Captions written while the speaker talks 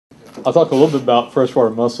I'll talk a little bit about freshwater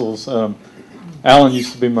mussels. Alan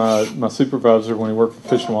used to be my supervisor when he worked for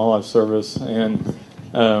Fish and Wildlife Service, and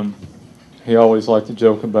he always liked to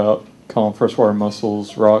joke about calling freshwater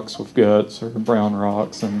mussels rocks with guts or brown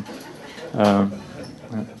rocks, and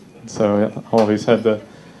so I always had to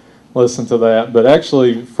listen to that. But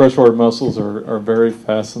actually, freshwater mussels are very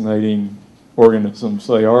fascinating organisms.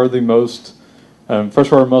 They are the most,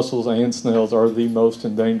 freshwater mussels and snails are the most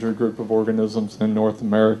endangered group of organisms in North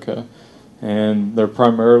America. And they're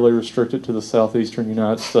primarily restricted to the southeastern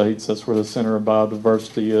United States. That's where the center of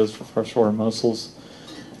biodiversity is for freshwater mussels.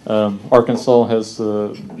 Arkansas has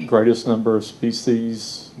the greatest number of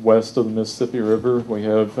species west of the Mississippi River. We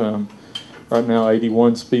have right now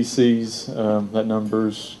 81 species. That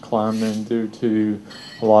number's climbing due to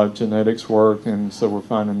a lot of genetics work, and so we're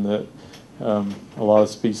finding that a lot of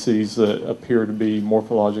species that appear to be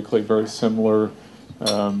morphologically very similar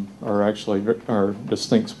are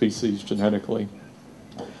distinct species genetically.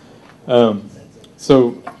 So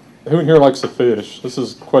who in here likes to fish? This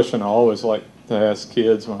is a question I always like to ask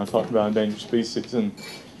kids when I talk about endangered species. And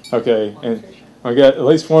I got at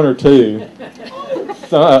least one or two.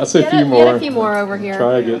 I see a few more. Get a few more over here.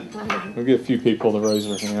 We'll get a few people to raise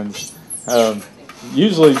their hands.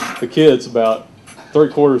 Usually the kids, about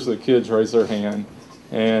 3/4 of the kids raise their hand,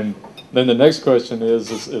 and then the next question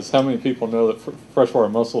is how many people know that freshwater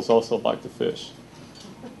mussels also like to fish?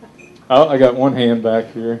 Oh, I got one hand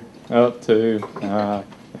back here. Oh, two.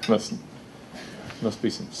 Must be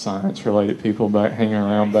some science-related people hanging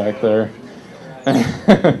around back there.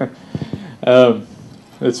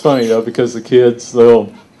 It's funny though, because the kids,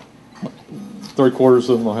 3/4 of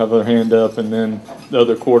them will have their hand up, and then the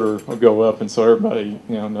other quarter will go up, and so everybody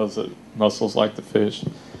knows that mussels like to fish.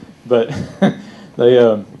 But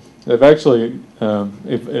they've actually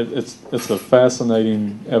it's a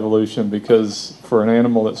fascinating evolution, because for an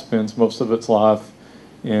animal that spends most of its life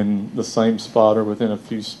in the same spot or within a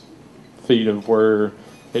few feet of where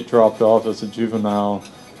it dropped off as a juvenile,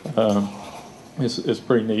 is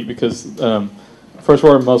pretty neat, because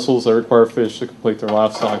freshwater mussels, they require fish to complete their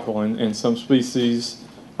life cycle, and some species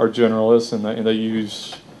are generalists, and they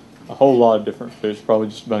use a whole lot of different fish, probably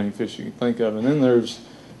just about any fish you can think of. And then there's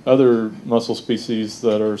other mussel species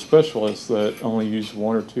that are specialists that only use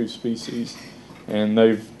one or two species, and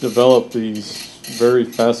they've developed these very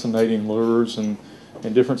fascinating lures, and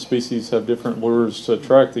different species have different lures to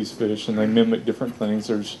attract these fish, and they mimic different things.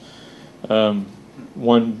 There's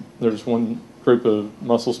one group of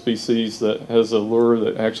mussel species that has a lure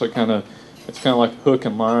that actually it's kind of like a hook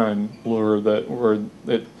and line lure, where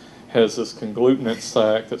it has this conglutinate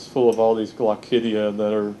sac that's full of all these glaucidia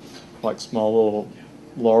that are like small little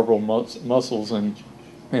larval mussels, and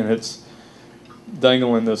it's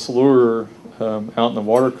dangling this lure out in the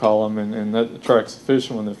water column, and that attracts the fish.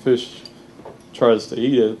 And when the fish tries to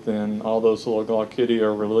eat it, then all those little glaucidia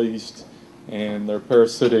are released, and they're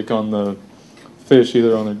parasitic on the fish,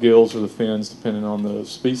 either on their gills or the fins, depending on the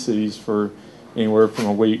species, for anywhere from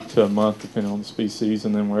a week to a month, depending on the species.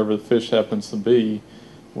 And then wherever the fish happens to be,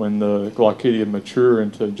 when the glaucidia mature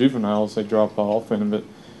into juveniles, they drop off, and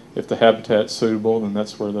if the habitat's suitable, then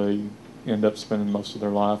that's where they end up spending most of their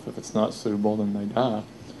life. If it's not suitable, then they die.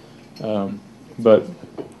 And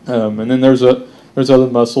then there's other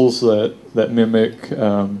mussels that mimic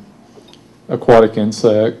aquatic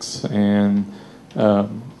insects, and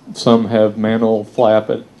some have mantle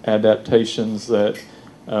flap adaptations that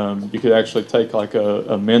you could actually take like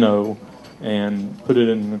a minnow and put it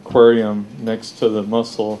in an aquarium next to the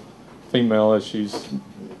mussel female as she's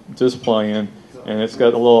displaying, and it's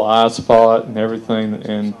got a little eye spot and everything,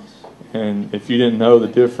 and if you didn't know the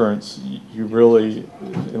difference,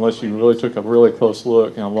 unless you really took a really close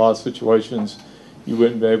look, in a lot of situations you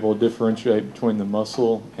wouldn't be able to differentiate between the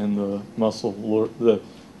mussel and the mussel's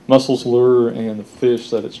lure and the fish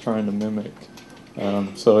that it's trying to mimic.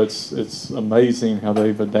 So it's amazing how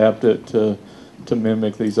they've adapted to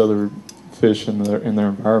mimic these other fish in their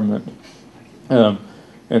environment. And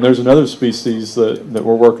there's another species that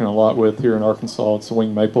we're working a lot with here in Arkansas. It's the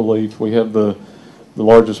winged maple leaf. We have the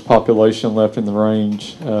largest population left in the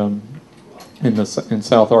range in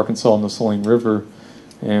South Arkansas on the Saline River,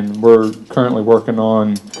 and we're currently working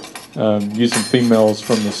on using females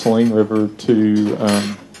from the Saline River to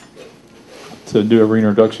do a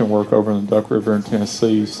reintroduction work over in the Duck River in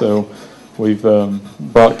Tennessee. So we've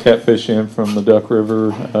brought catfish in from the Duck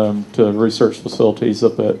River to research facilities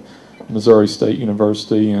up at Missouri State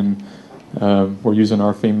University, and we're using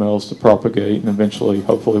our females to propagate, and eventually,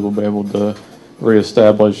 hopefully, we'll be able to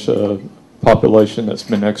reestablish a population that's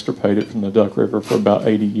been extirpated from the Duck River for about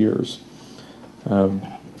 80 years.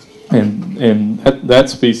 and that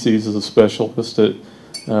species is a specialist. It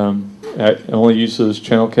only uses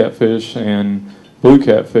channel catfish and blue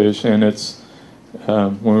catfish, and it's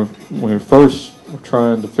when we first were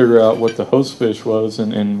trying to figure out what the host fish was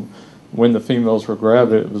and when the females were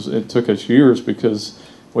gravid, it took us years because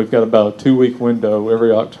we've got about a 2-week window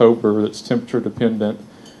every October that's temperature dependent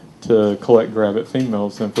to collect gravid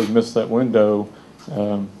females, and if we miss that window,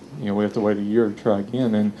 we have to wait a year to try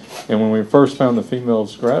again. And when we first found the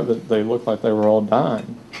females gravid, they looked like they were all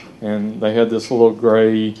dying, and they had this little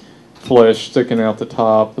gray flesh sticking out the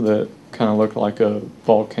top that kind of looked like a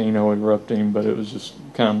volcano erupting, but it was just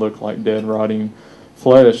kind of looked like dead, rotting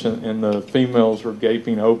flesh, and the females were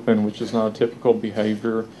gaping open, which is not a typical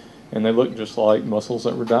behavior, and they looked just like mussels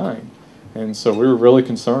that were dying. And so we were really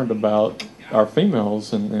concerned about our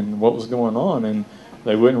females and what was going on, and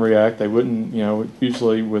they wouldn't react. They wouldn't,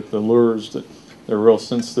 usually with the lures, that they're real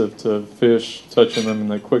sensitive to fish touching them, and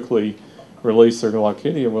they quickly release their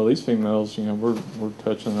glaucidia. Well, these females, we're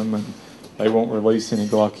touching them, and they won't release any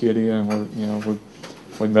glaucidia, and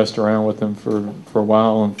we messed around with them for a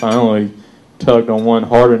while, and finally tugged on one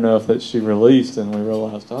hard enough that she released, and we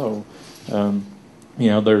realized,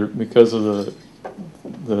 they're, because of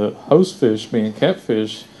the host fish being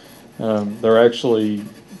catfish, they're actually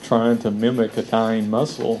trying to mimic a dying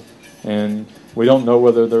mussel, and we don't know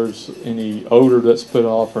whether there's any odor that's put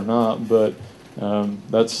off or not, but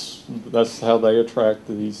that's how they attract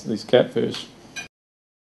these catfish.